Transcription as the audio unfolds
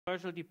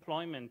commercial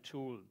deployment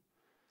tool.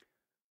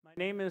 My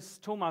name is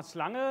Thomas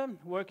Lange,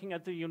 working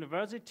at the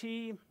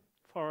university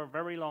for a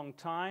very long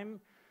time.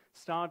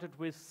 Started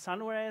with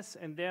CentOS,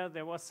 and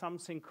there was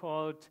something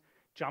called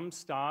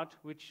Jumpstart,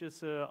 which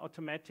is an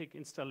automatic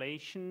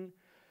installation.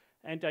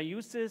 And I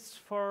used this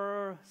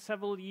for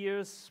several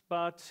years,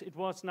 but it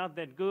was not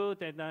that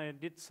good, and I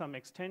did some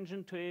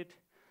extension to it.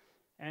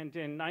 And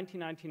in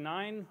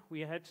 1999,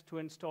 we had to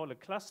install a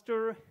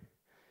cluster.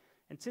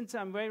 And since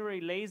I'm very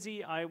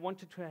lazy, I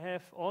wanted to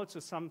have also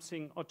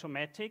something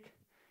automatic.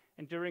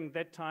 And during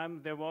that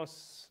time, there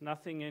was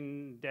nothing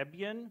in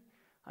Debian.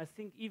 I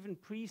think even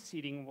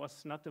preceding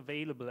was not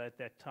available at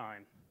that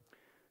time.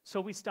 So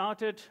we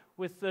started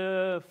with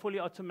the fully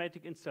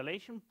automatic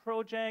installation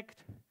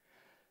project.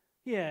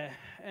 Yeah,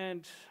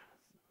 and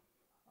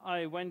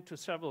I went to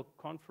several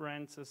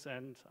conferences,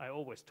 and I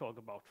always talk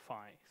about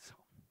FAI. So,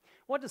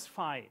 what is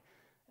FAI?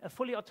 A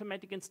fully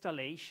automatic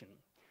installation.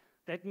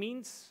 That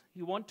means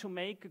you want to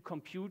make a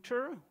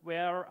computer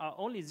where are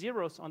only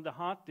zeros on the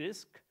hard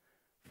disk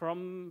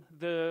from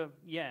a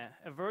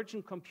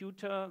virgin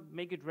computer,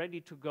 make it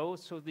ready to go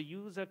so the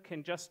user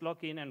can just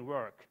log in and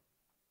work.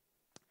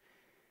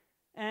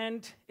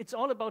 And it's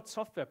all about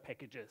software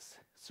packages.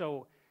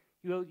 So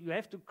you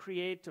have to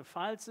create a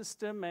file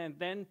system and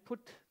then put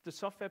the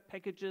software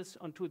packages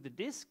onto the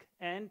disk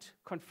and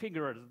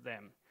configure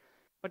them.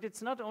 But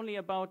it's not only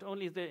about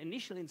the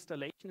initial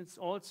installation, it's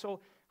also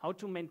how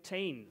to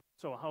maintain,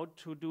 so how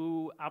to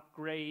do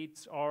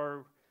upgrades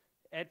or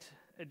add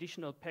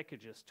additional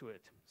packages to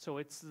it. So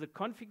it's the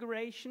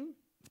configuration.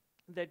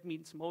 That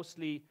means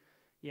mostly,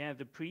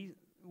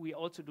 we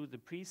also do the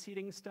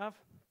preceding stuff.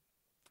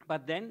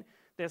 But then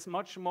there's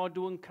much more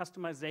doing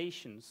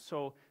customizations.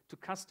 So to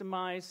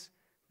customize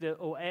the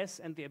OS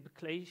and the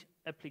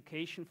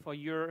application for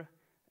your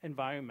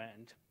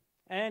environment.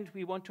 And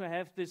we want to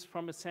have this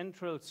from a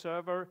central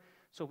server,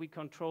 so we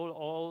control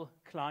all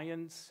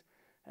clients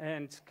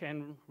and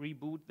can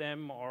reboot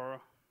them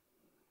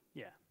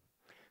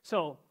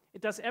So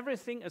it does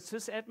everything a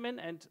sysadmin,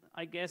 and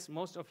I guess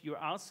most of you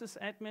are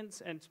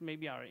sysadmins and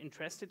maybe are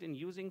interested in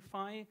using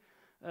FAI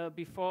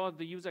before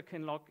the user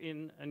can log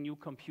in a new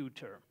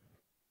computer.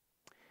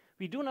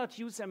 We do not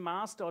use a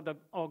master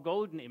or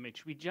golden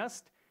image. We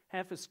just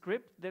have a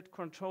script that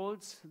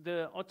controls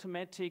the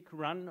automatic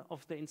run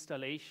of the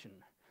installation.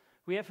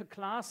 We have a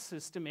class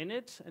system in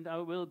it, and I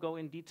will go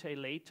in detail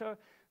later.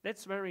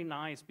 That's very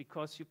nice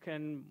because you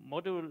can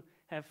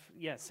have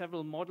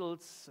several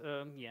models.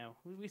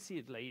 We see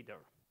it later.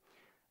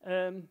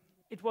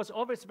 It was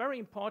always very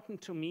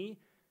important to me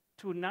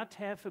to not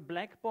have a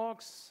black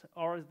box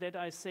or that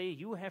I say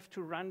you have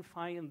to run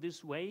FAI in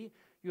this way.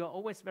 You are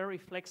always very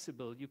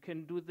flexible. You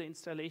can do the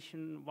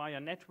installation via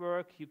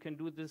network. You can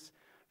do this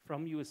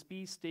from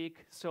USB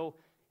stick. So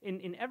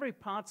in every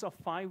parts of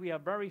FAI, we are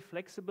very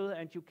flexible,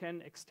 and you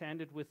can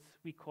extend it with,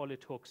 we call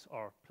it hooks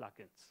or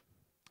plugins.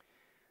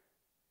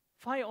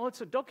 FAI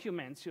also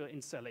documents your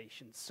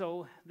installation.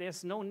 So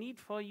there's no need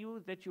for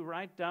you that you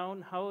write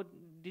down how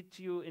did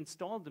you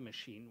install the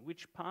machine,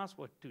 which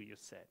password do you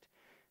set.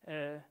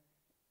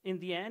 In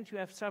the end, you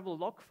have several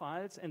log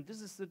files, and this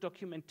is the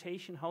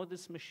documentation how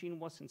this machine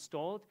was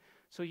installed.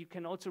 So you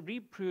can also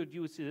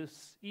reproduce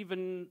this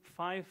even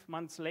 5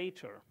 months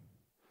later.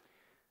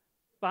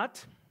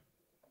 But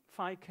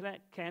FAI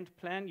can't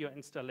plan your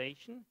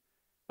installation.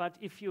 But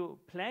if you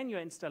plan your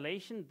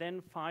installation,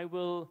 then FAI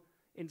will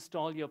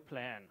install your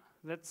plan.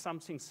 That's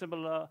something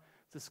similar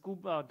the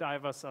scuba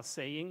divers are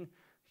saying.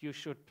 You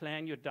should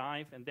plan your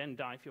dive and then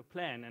dive your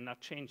plan and not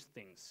change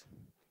things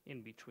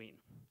in between.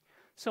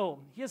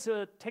 So here's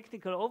a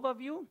technical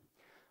overview.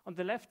 On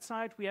the left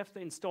side, we have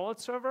the install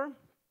server.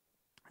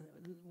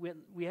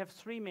 We have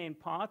 3 main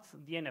parts: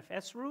 the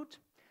NFS root,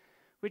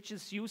 which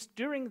is used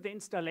during the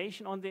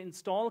installation on the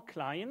install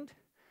client.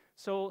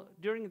 So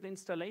during the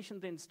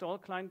install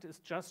client is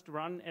just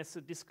run as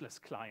a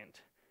diskless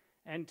client.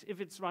 And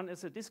if it's run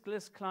as a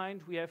diskless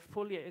client, we have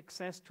fully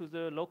access to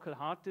the local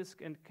hard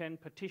disk and can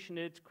partition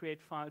it,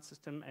 create file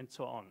system, and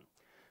so on.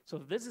 So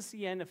this is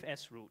the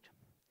NFS root.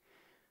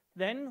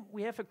 Then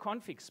we have a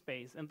config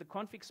space, and the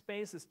config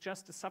space is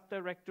just a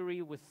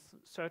subdirectory with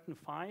certain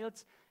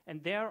files,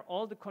 and there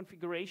all the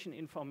configuration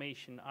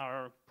information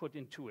are put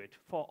into it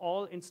for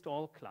all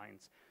install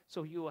clients.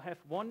 So you have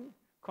one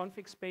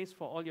config space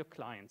for all your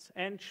clients.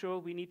 And sure,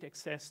 we need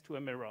access to a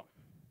mirror,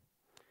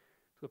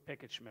 to a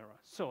package mirror.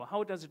 So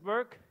how does it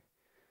work?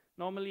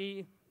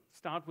 Normally,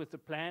 start with the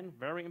plan,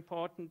 very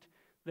important.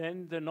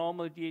 Then the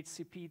normal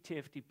DHCP,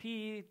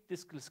 TFTP,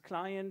 diskless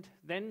client.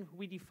 Then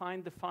we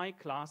define the FAI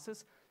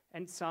classes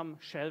and some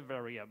shell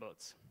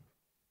variables.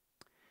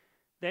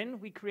 Then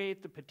we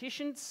create the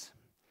partitions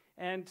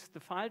and the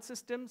file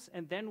systems,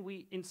 and then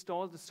we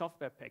install the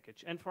software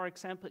package. And for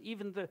example,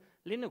 even the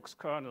Linux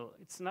kernel,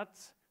 it's not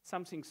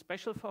something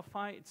special for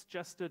FAI, it's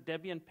just a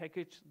Debian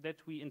package that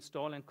we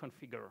install and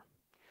configure.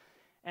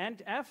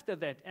 And after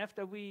that,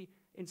 after we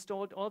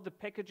installed all the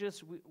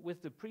packages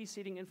with the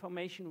preceding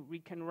information, we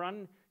can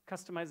run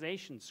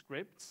customization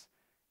scripts.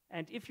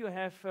 And if you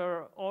have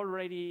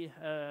already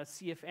a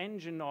CF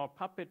Engine or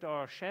Puppet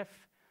or Chef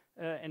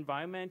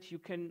environment, you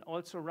can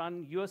also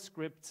run your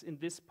scripts in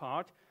this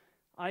part.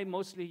 I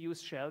mostly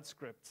use shell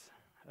scripts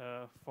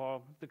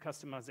for the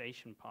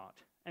customization part.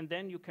 And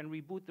then you can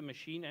reboot the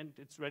machine and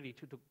it's ready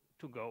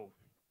to go.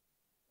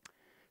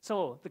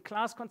 So the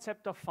class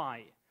concept of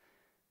FAI.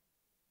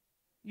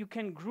 You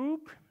can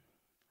group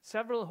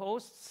several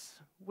hosts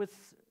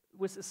with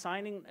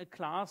assigning a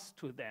class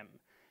to them.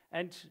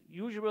 And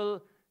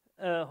usual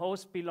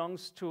host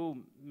belongs to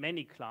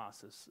many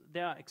classes.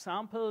 There are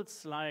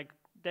examples like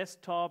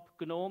desktop,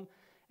 GNOME,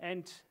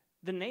 and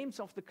the names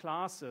of the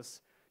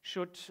classes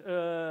should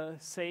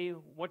say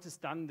what is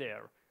done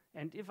there.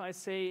 And if I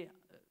say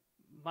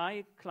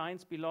my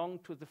clients belong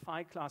to the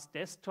FAI class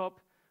desktop,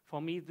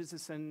 for me this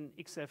is an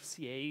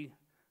XFCE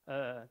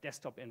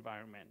desktop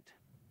environment.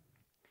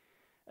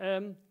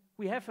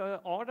 We have an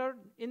order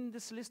in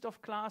this list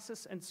of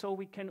classes, and so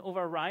we can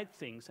override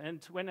things.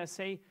 And when I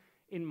say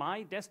in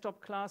my desktop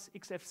class,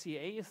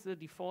 XFCE is the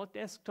default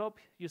desktop,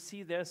 you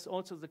see there's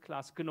also the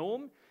class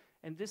GNOME,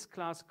 and this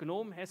class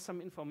GNOME has some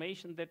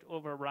information that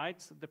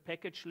overrides the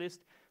package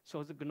list,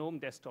 so the GNOME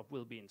desktop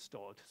will be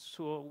installed.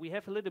 So we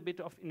have a little bit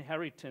of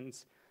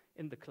inheritance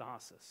in the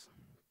classes.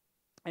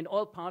 And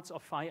all parts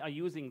of FAI are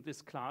using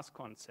this class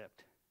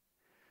concept.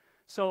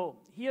 So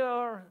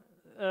here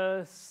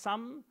are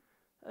some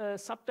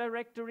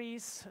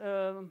subdirectories.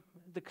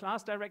 The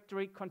class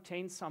directory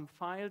contains some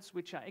files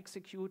which are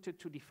executed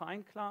to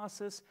define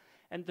classes,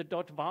 and the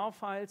 .var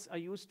files are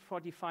used for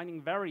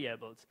defining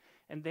variables.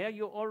 And there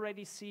you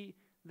already see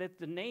that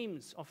the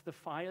names of the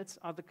files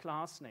are the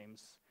class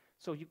names.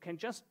 So you can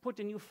just put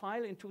a new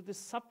file into this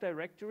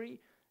subdirectory,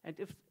 and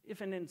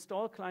if an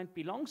install client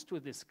belongs to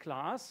this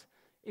class,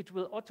 it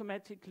will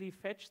automatically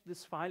fetch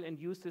this file and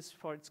use this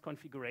for its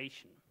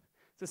configuration.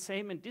 The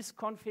same in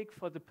DebConf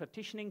for the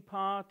partitioning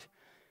part,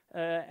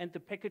 and the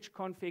package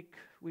config,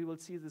 we will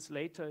see this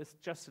later, is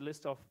just a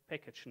list of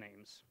package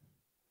names.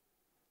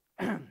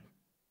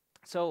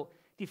 So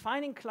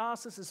defining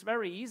classes is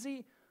very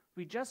easy.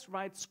 We just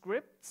write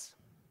scripts.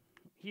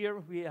 Here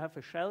we have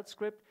a shell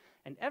script,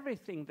 and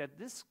everything that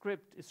this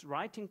script is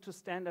writing to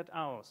standard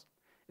out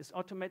is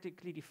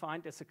automatically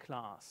defined as a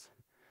class.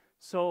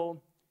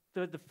 So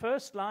the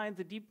first line,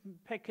 the deep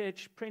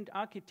package print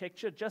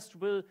architecture, just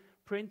will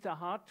print the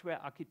hardware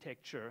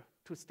architecture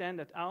to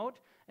standard out,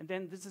 and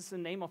then this is the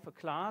name of a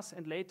class,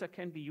 and later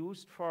can be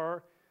used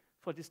for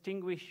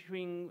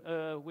distinguishing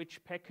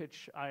which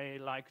package I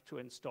like to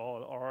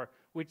install or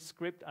which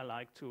script I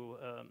like to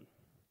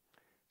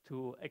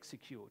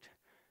execute.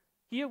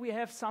 Here we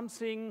have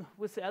something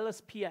with the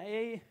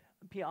LSPI,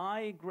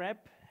 grep,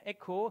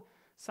 echo,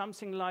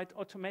 something like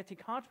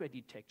automatic hardware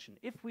detection.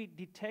 If we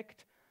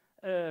detect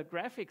a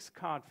graphics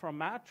card from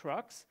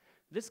Matrox,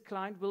 this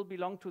client will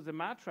belong to the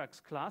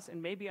Matrox class,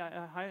 and maybe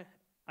I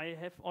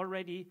have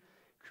already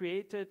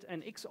created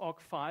an Xorg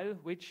file,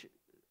 which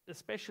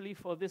especially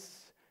for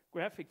this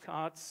graphic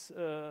cards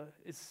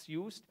is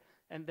used,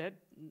 and that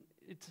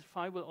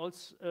file will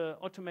also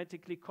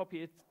automatically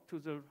copy it to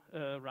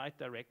the right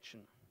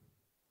direction.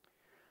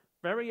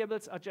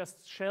 Variables are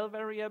just shell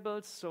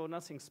variables, so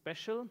nothing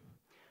special.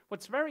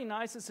 What's very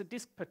nice is the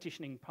disk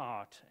partitioning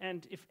part,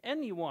 and if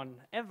anyone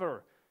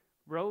ever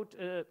wrote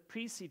a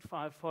pre-seed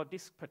file for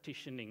disk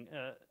partitioning,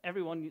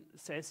 everyone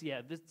says,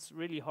 yeah, this is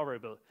really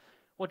horrible.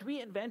 What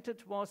we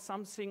invented was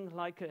something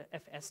like a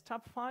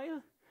fstab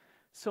file.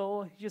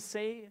 So you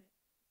say,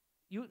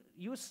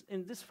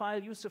 in this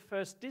file, use the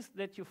first disk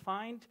that you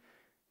find,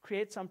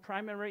 create some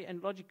primary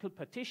and logical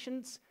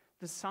partitions.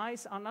 The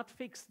size are not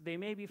fixed. They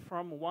may be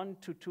from 1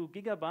 to 2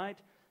 gigabyte,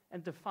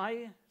 and the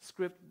FAI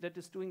script that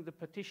is doing the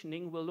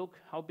partitioning will look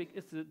how big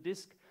is the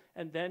disk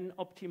and then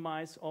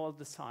optimize all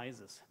the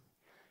sizes.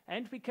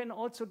 And we can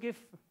also give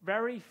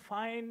very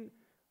fine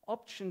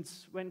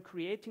options when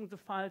creating the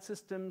file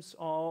systems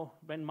or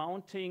when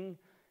mounting.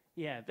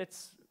 Yeah,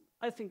 that's,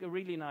 I think, a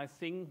really nice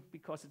thing,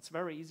 because it's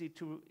very easy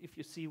to, if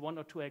you see 1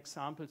 or 2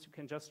 examples, you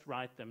can just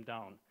write them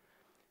down.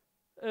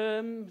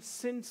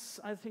 Since,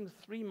 I think,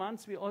 3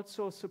 months, we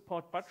also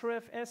support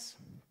ButterFS,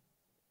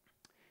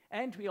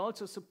 and we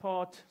also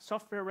support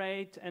software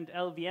rate and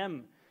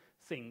LVM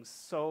things.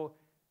 So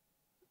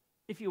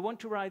if you want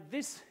to write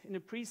this in a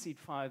pre-seed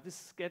file,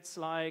 this gets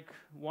like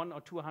 100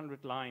 or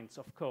 200 lines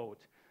of code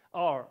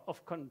or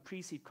of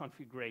pre-seed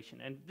configuration.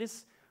 And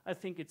this, I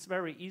think it's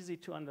very easy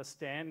to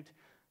understand.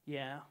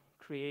 Yeah,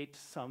 create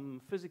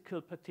some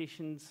physical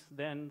partitions,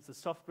 then the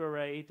software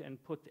rate,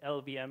 and put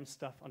LVM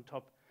stuff on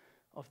top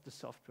of the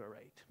software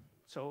rate.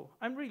 So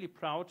I'm really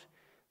proud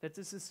that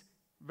this is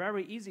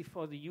very easy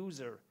for the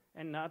user,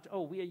 and not,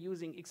 oh, we are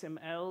using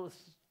XML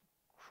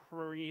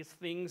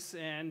things,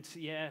 and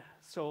yeah,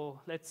 so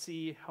let's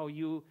see how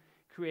you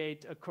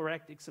create a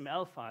correct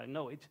XML file.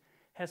 No, it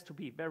has to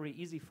be very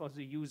easy for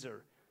the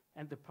user.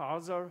 And the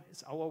parser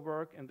is our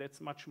work, and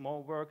that's much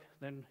more work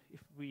than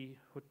if we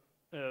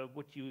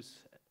would use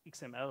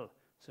XML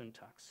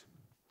syntax.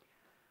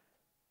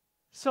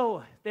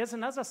 So there's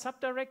another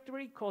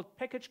subdirectory called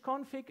package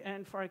config,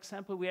 and for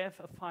example, we have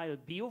a file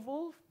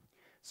beowulf.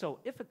 So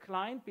if a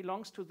client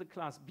belongs to the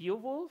class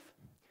Beowulf,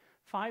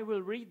 FAI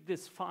will read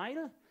this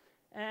file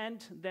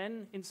and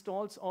then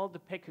installs all the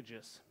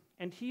packages.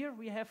 And here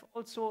we have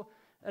also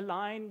a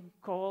line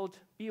called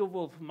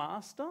Beowulf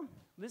master.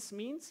 This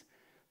means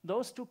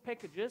those two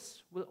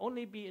packages will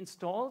only be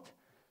installed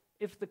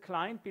if the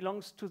client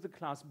belongs to the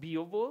class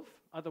Beowulf,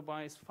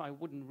 otherwise FAI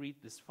wouldn't read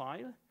this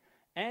file,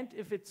 and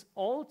if it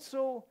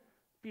also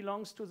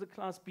belongs to the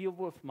class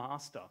Beowulf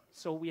master.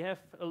 So we have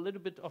a little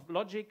bit of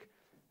logic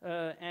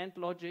and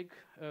logic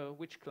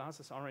which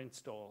classes are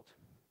installed.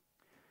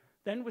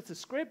 Then with the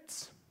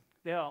scripts,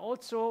 there are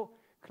also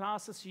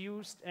classes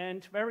used,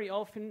 and very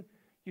often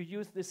you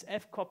use this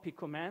fcopy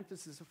command.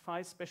 This is a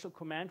FAI special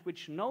command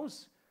which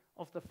knows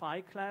of the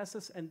FAI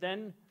classes and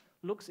then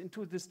looks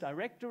into this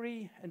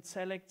directory and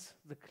selects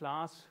the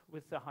class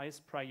with the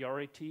highest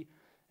priority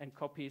and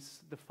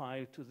copies the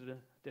file to the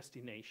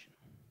destination.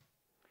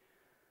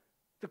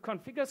 The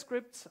configure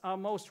scripts are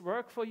most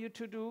work for you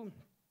to do.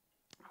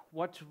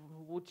 What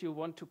would you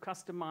want to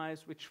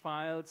customize, which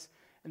files?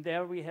 And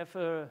there we have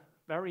a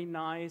very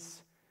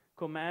nice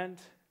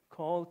command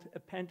called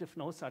append if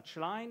no such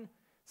line.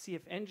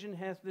 CF Engine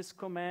has this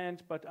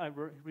command, but I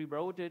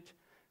rewrote it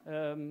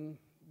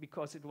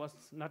because it was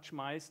much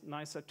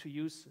nicer to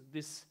use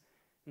this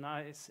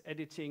nice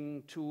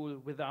editing tool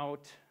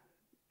without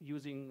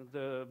using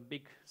the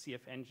big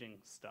CF Engine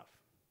stuff.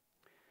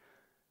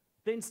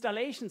 The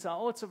installations are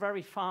also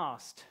very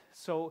fast.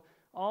 So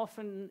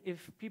often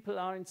if people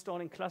are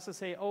installing classes,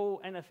 say,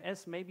 oh,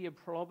 NFS may be a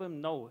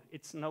problem. No,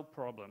 it's no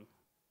problem.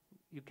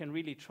 You can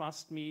really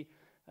trust me.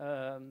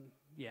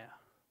 Yeah,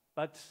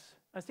 but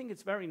I think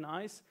it's very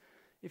nice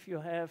if you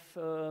have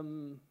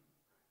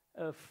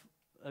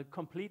a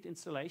complete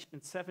installation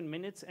in 7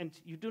 minutes and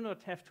you do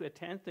not have to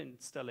attend the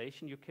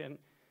installation. You can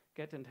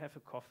get and have a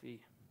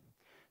coffee.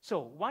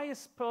 So why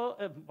is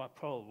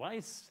why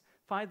is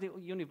FAI the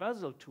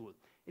universal tool?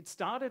 It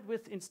started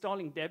with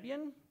installing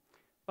Debian,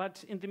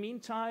 but in the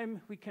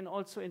meantime, we can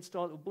also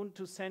install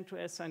Ubuntu,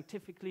 CentOS,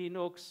 Scientific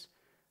Linux,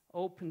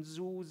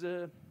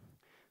 OpenSUSE.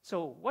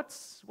 So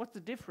what's the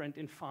difference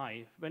in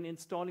FAI when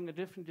installing a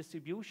different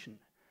distribution?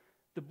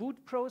 The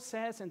boot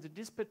process and the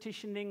disk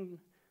partitioning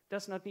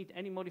does not need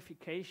any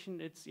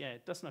modification. It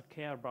does not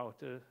care about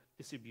the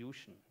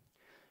distribution.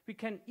 We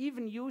can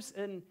even use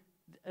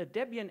a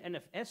Debian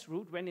NFS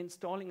root when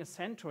installing a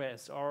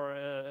CentOS or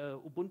a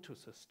Ubuntu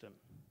system.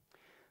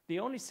 The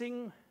only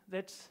thing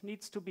that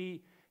needs to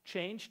be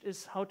changed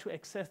is how to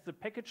access the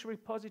package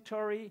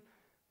repository.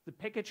 The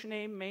package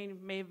name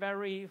may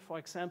vary. For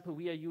example,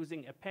 we are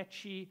using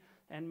Apache,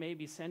 and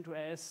maybe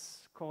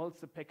CentOS calls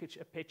the package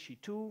Apache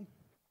 2.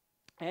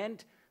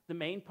 And the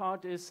main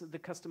part is the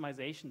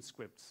customization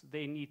scripts.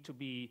 They need to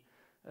be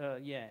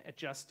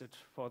adjusted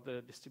for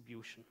the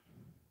distribution.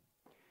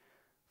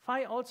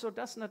 FAI also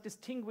does not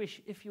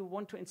distinguish if you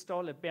want to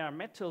install a bare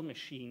metal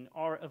machine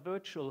or a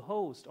virtual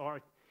host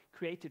or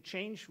create a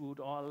change root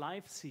or a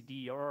live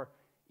CD, or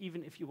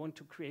even if you want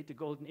to create a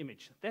golden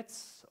image.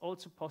 That's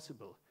also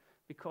possible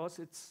because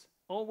it's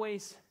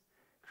always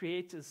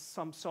creates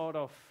some sort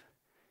of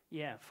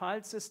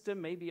file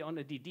system, maybe on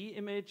a DD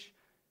image,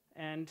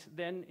 and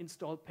then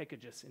install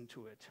packages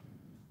into it.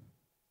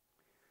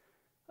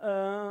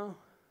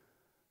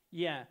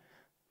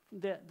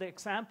 The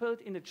example,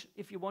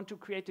 if you want to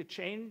create a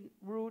chain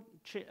root,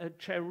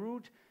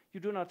 root, you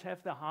do not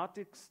have the hard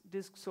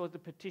disk, so the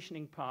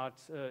partitioning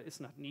part is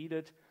not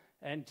needed,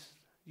 and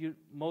you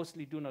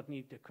mostly do not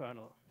need the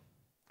kernel.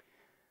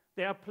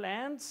 There are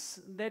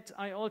plans that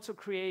I also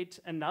create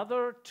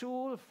another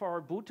tool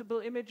for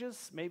bootable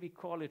images, maybe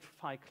call it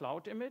FAI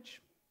Cloud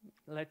Image.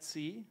 Let's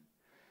see.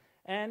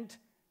 And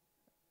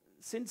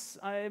since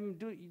I'm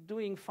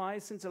doing FAI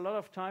since a lot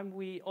of time,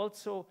 we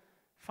also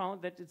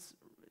found that it's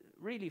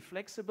really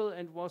flexible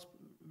and was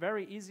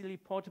very easily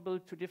portable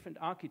to different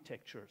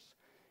architectures.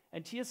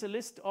 And here's a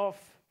list of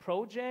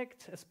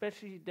projects,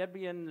 especially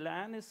Debian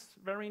LAN is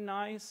very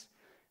nice,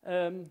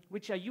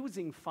 which are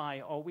using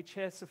FAI or which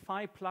has a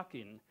FAI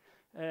plugin.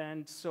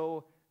 And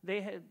so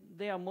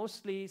they are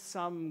mostly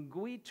some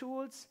GUI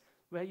tools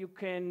where you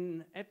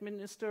can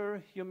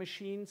administer your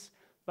machines,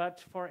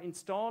 but for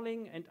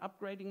installing and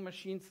upgrading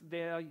machines,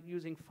 they are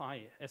using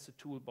FAI as a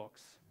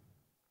toolbox.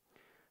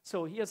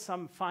 So here's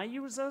some FAI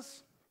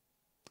users.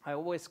 I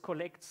always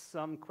collect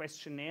some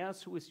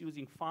questionnaires who is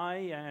using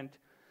FAI, and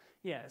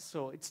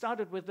so it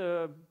started with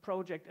a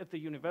project at the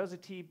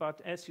university,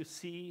 but as you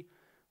see,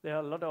 there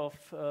are a lot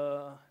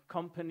of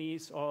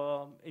companies,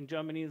 or in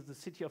Germany, the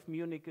city of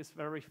Munich is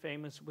very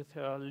famous with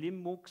her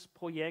Limux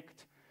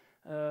project.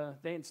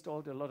 They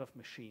installed a lot of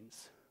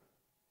machines.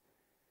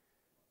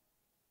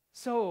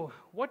 So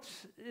what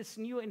is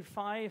new in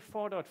FAI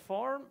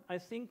 4.4? I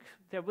think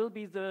there will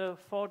be the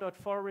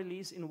 4.4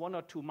 release in 1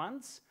 or 2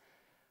 months.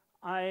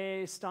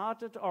 I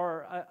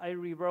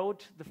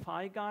rewrote the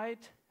FAI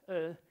guide,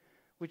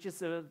 which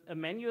is a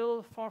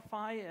manual for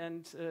FAI,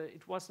 and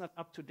it was not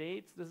up to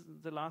date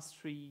the last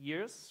 3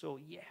 years. So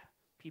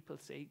people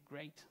say,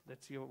 great,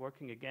 that you're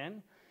working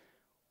again.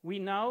 We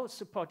now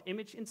support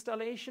image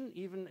installation,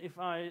 even if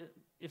I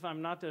if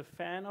I'm not a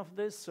fan of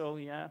this, so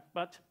yeah,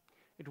 but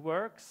it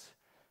works.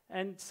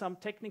 And some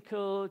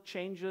technical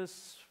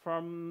changes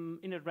from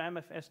init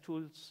ramfs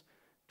tools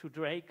to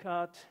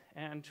DRACAT,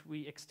 and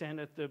we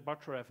extended the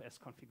btrfs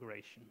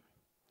configuration.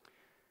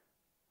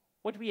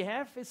 What we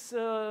have is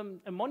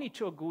a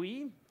monitor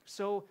GUI.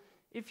 So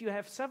if you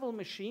have several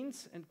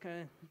machines, and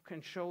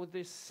can show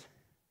this,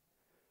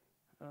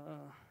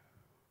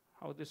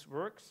 how this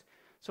works.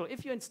 So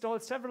if you install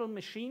several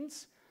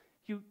machines,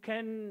 you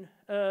can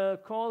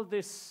call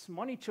this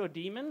monitor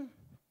daemon,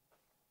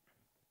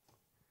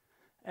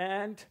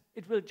 and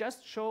it will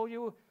just show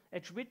you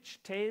at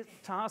which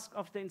task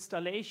of the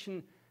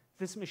installation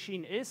this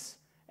machine is.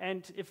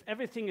 And if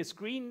everything is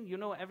green, you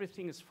know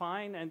everything is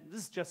fine, and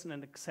this is just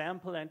an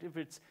example, and if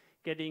it's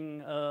getting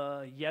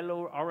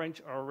yellow,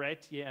 orange, or red,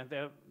 yeah,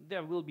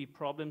 there will be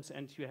problems,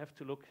 and you have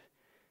to look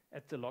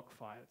at the log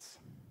files.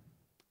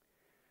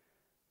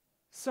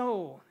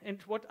 So,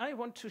 and what I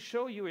want to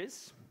show you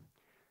is,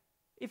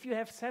 if you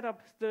have set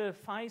up the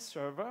FAI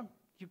server,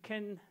 you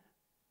can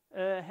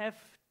have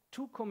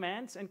two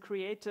commands and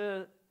create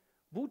a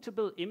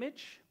bootable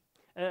image,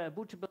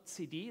 bootable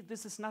CD.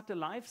 This is not a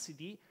live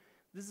CD,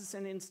 this is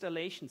an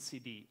installation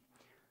CD.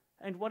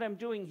 And what I'm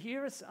doing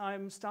here is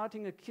I'm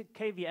starting a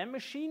KVM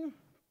machine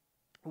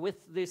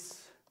with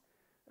this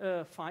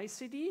FAI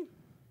CD.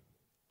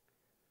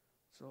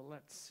 So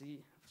let's see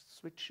if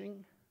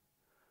switching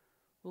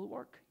will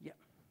work. Yeah.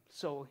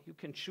 So you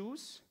can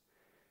choose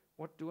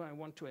what do I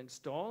want to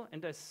install,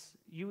 and I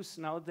use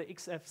now the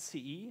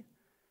XFCE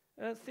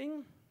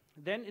thing.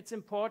 Then it's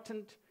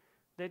important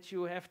that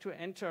you have to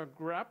enter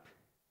grub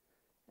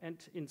and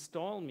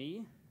install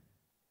me,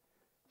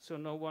 so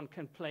no one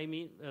can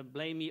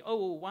blame me,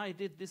 oh, why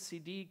did this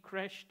CD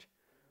crashed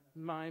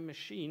my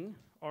machine,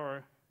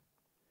 or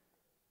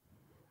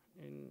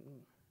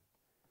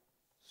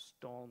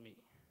install me.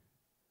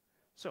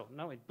 So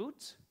now it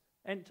boots,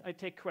 and I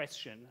take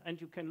question,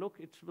 and you can look,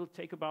 it will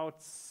take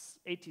about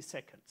 80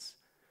 seconds.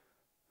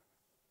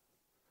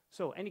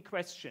 So any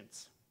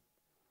questions?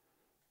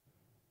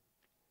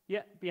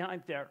 Yeah,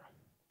 behind there.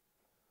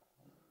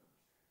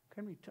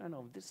 Can we turn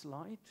off this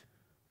light?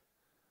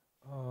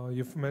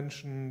 You've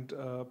mentioned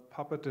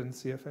Puppet and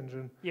CF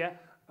Engine. Yeah.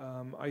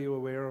 Are you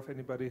aware of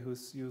anybody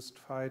who's used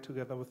FAI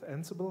together with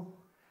Ansible?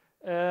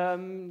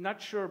 Not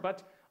sure,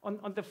 but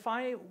on the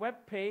FAI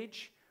web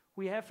page,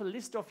 we have a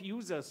list of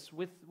users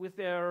with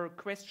their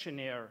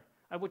questionnaire.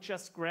 I would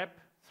just grab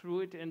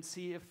through it and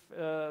see if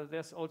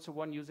there's also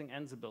one using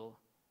Ansible.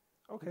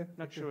 Okay.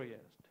 Not sure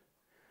yet.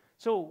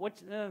 So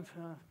what?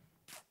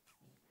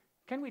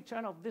 Can we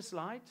turn off this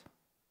light?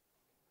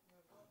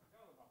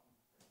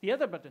 The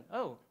other button.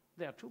 Oh,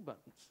 there are two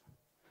buttons.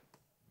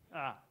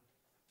 Ah,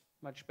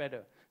 much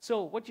better.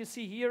 So what you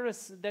see here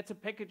is that the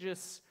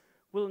packages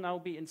will now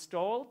be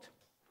installed.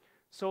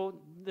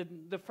 So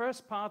the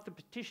first part, the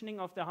partitioning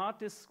of the hard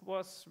disk,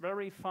 was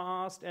very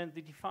fast, and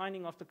the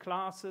defining of the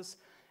classes.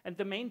 And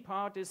the main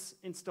part is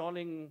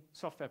installing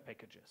software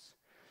packages.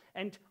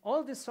 And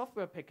all the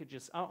software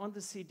packages are on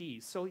the CD,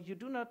 so you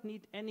do not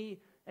need any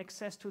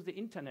access to the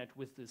internet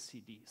with the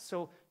CD.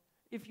 So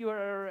if you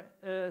are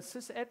a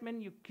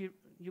sysadmin,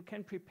 you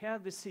can prepare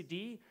the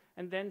CD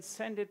and then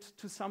send it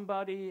to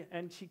somebody,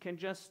 and he can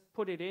just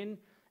put it in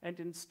and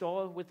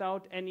install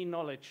without any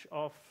knowledge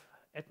of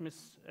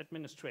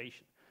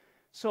administration.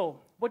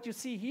 So what you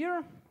see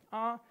here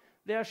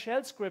there are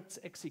shell scripts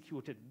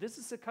executed. This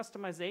is the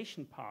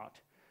customization part.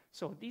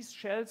 So these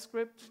shell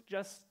scripts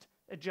just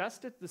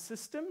adjusted the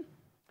system.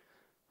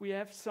 We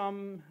have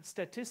some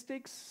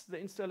statistics. The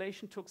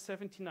installation took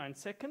 79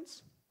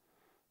 seconds.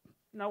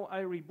 Now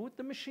I reboot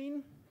the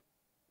machine.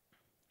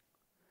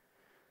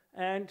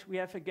 And we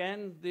have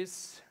again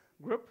this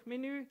grub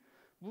menu,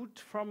 boot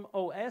from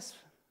OS,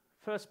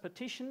 first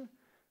partition.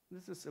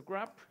 This is a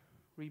grub,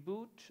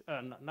 reboot,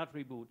 not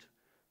reboot,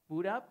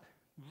 boot up,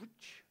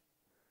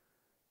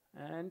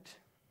 and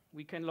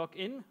we can log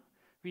in.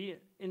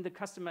 In the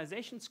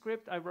customization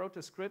script, I wrote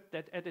a script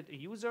that added a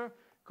user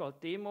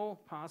called demo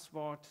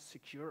password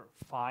secure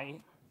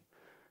FAI.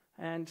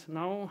 And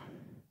now,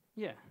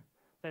 yeah,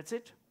 that's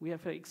it. We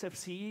have a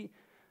XFCE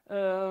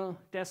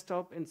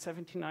desktop in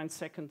 79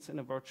 seconds in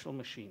a virtual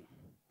machine.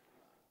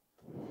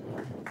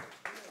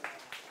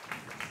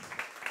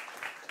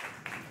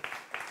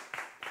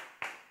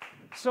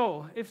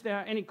 So, if there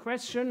are any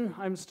questions,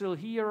 I'm still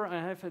here.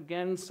 I have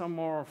again some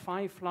more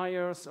FAI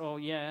flyers. Or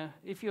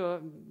if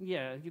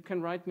you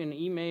can write me an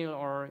email,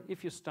 or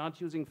if you start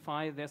using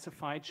FAI, there's a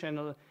FAI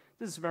channel.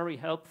 This is very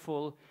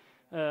helpful.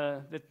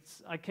 That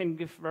I can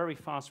give very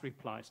fast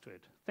replies to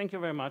it. Thank you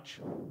very much.